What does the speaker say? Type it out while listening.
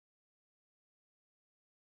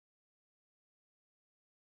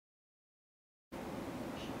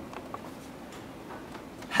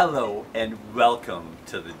Hello and welcome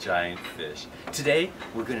to the Giant Fish. Today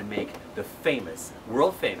we're going to make the famous,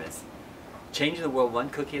 world famous, changing the world one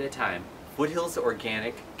cookie at a time, Foothills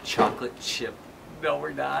Organic Chocolate Chip. No, we're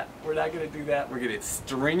not. We're not going to do that. We're going to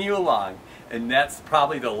string you along, and that's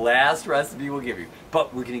probably the last recipe we'll give you.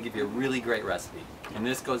 But we're going to give you a really great recipe. And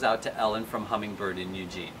this goes out to Ellen from Hummingbird in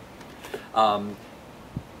Eugene.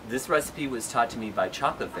 This recipe was taught to me by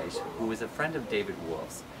Chocolate Fish, who was a friend of David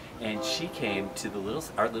Wolf's. And she came to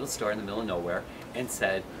our little store in the middle of nowhere and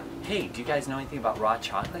said, "Hey, do you guys know anything about raw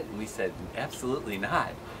chocolate?" And we said, "Absolutely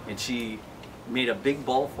not." And she made a big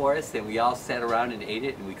bowl for us, and we all sat around and ate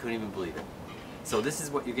it, and we couldn't even believe it. So this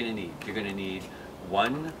is what you're going to need. You're going to need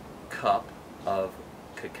 1 cup of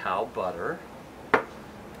cacao butter,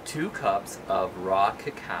 2 cups of raw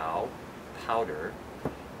cacao powder,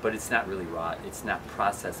 but it's not really raw. It's not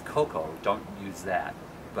processed cocoa. Don't use that.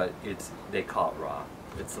 But they call it raw.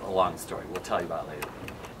 It's a long story. We'll tell you about it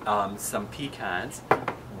later. Some pecans,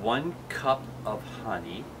 1 cup of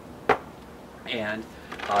honey, and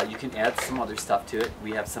you can add some other stuff to it.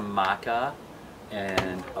 We have some maca,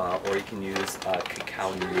 and or you can use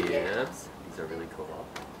cacao nibs. These are really cool.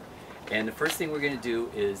 And the first thing we're going to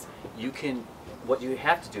do is what you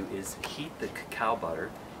have to do is heat the cacao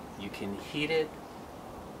butter. You can heat it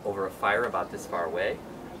over a fire about this far away,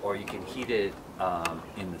 or you can heat it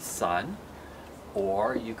in the sun,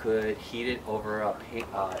 or you could heat it over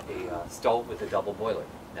a stove with a double boiler.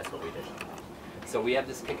 That's what we did. So we have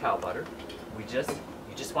this cacao butter. You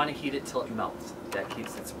just want to heat it till it melts. That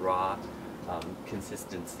keeps its raw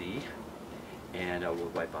consistency, and we'll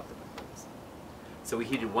wipe off the buttons. So we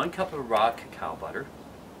heated 1 cup of raw cacao butter,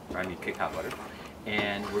 cacao butter,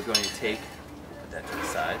 and we're going to put that to the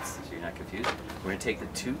sides so you're not confused. We're going to take the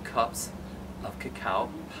 2 cups of cacao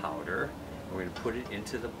powder, and we're going to put it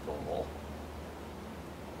into the bowl,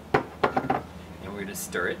 and we're going to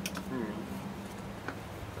stir it.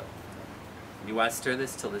 You want to stir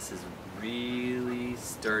this till this is really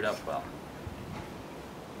stirred up well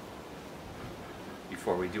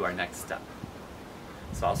before we do our next step.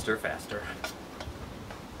 So I'll stir faster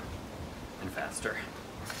and faster.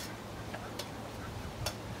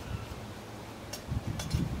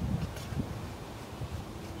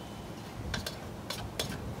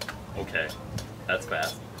 Okay, that's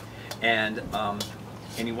fast. And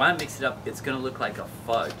you want to mix it up. It's going to look like a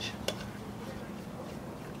fudge.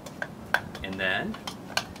 And then,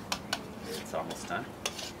 it's almost done.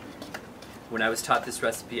 When I was taught this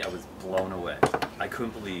recipe, I was blown away. I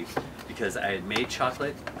couldn't believe, because I had made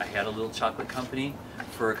chocolate. I had a little chocolate company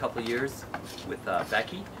for a couple of years with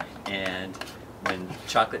Becky, and when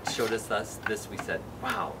Chocolate showed us this, we said,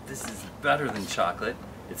 "Wow, this is better than chocolate.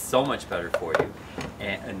 It's so much better for you,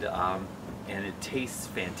 and it tastes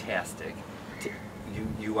fantastic.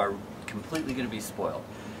 You are completely going to be spoiled,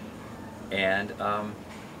 and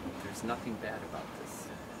there's nothing bad about this.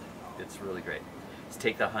 It's really great." Let's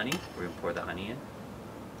take the honey. We're going to pour the honey in.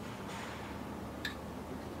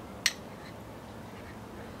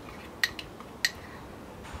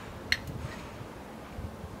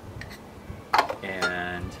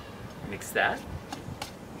 And mix that.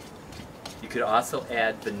 You could also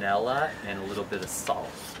add vanilla and a little bit of salt.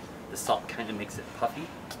 The salt kind of makes it puffy.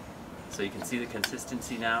 So you can see the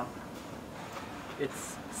consistency now.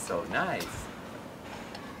 It's so nice.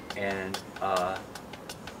 And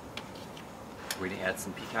we're going to add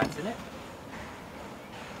some pecans in it.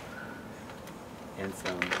 And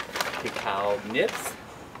some cacao nibs.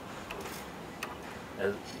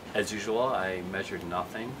 As usual, I measured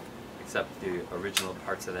nothing except the original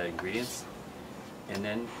parts of the ingredients. And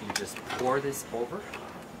then you just pour this over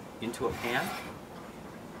into a pan.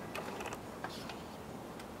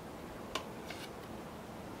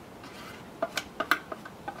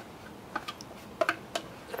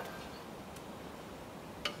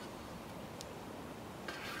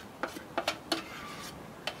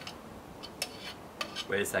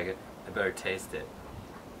 Wait a second, I better taste it.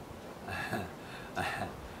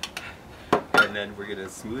 And then we're going to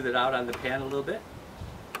smooth it out on the pan a little bit.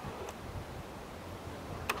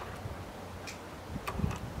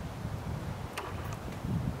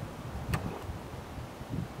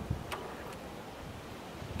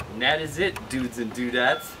 And that is it, dudes and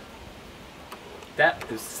dudettes.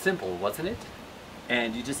 That was simple, wasn't it?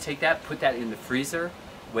 And you just take that, put that in the freezer,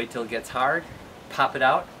 wait till it gets hard, pop it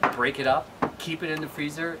out, break it up, keep it in the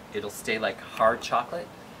freezer. It'll stay like hard chocolate.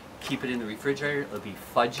 Keep it in the refrigerator, it'll be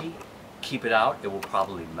fudgy. Keep it out, it will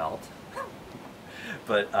probably melt.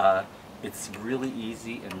 But it's really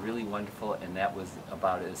easy and really wonderful, and that was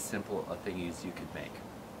about as simple a thing as you could make.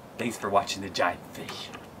 Thanks for watching the Giant Fish.